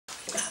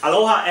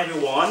Aloha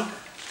everyone,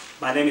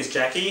 my name is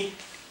Jackie.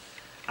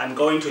 I'm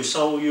going to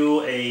show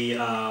you a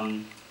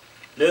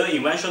little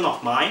invention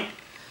of mine.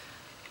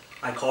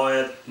 I call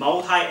it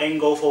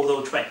multi-angle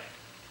photo tray.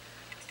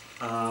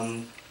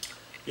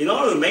 In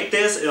order to make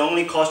this, it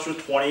only cost you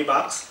 20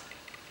 bucks.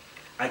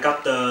 I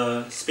got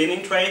the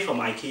spinning tray from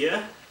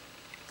IKEA.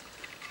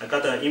 I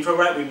got the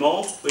infrared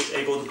remote which is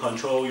able to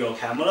control your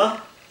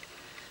camera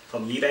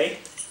from eBay,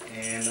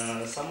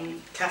 and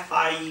some Cat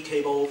 5e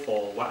cable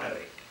for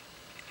wiring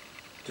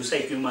to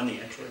save you money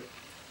actually.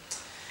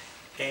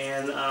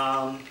 And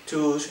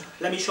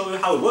let me show you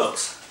how it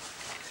works.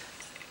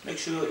 Make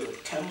sure your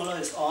camera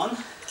is on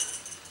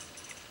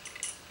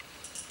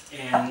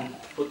and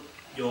put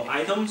your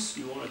items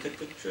you want to take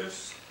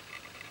pictures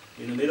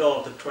in the middle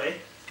of the tray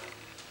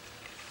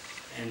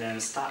and then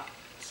start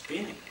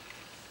spinning.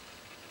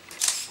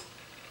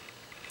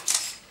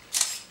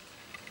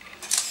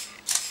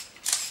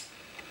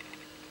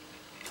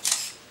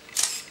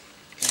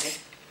 Okay,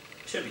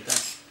 should be done.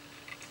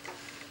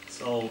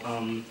 So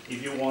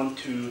if you want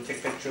to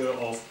take picture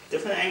of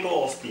different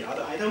angle of the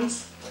other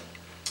items,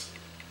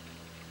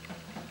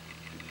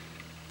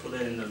 put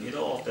it in the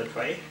middle of the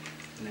tray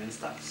and then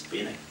start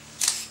spinning.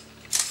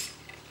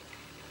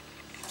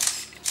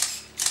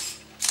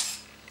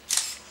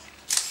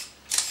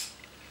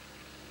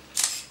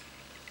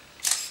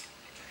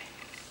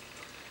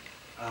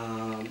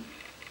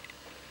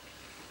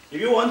 If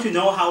you want to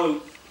know how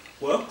it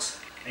works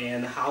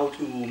and how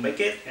to make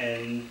it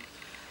and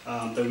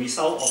the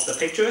result of the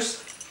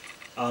pictures,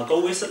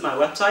 go visit my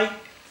website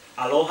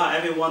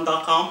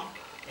alohaeveryone.com,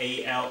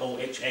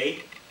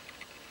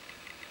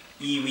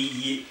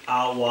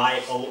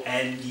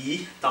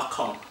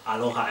 ALOHAEVERYONE.com.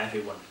 Aloha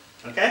everyone.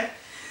 Okay?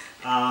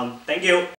 Thank you.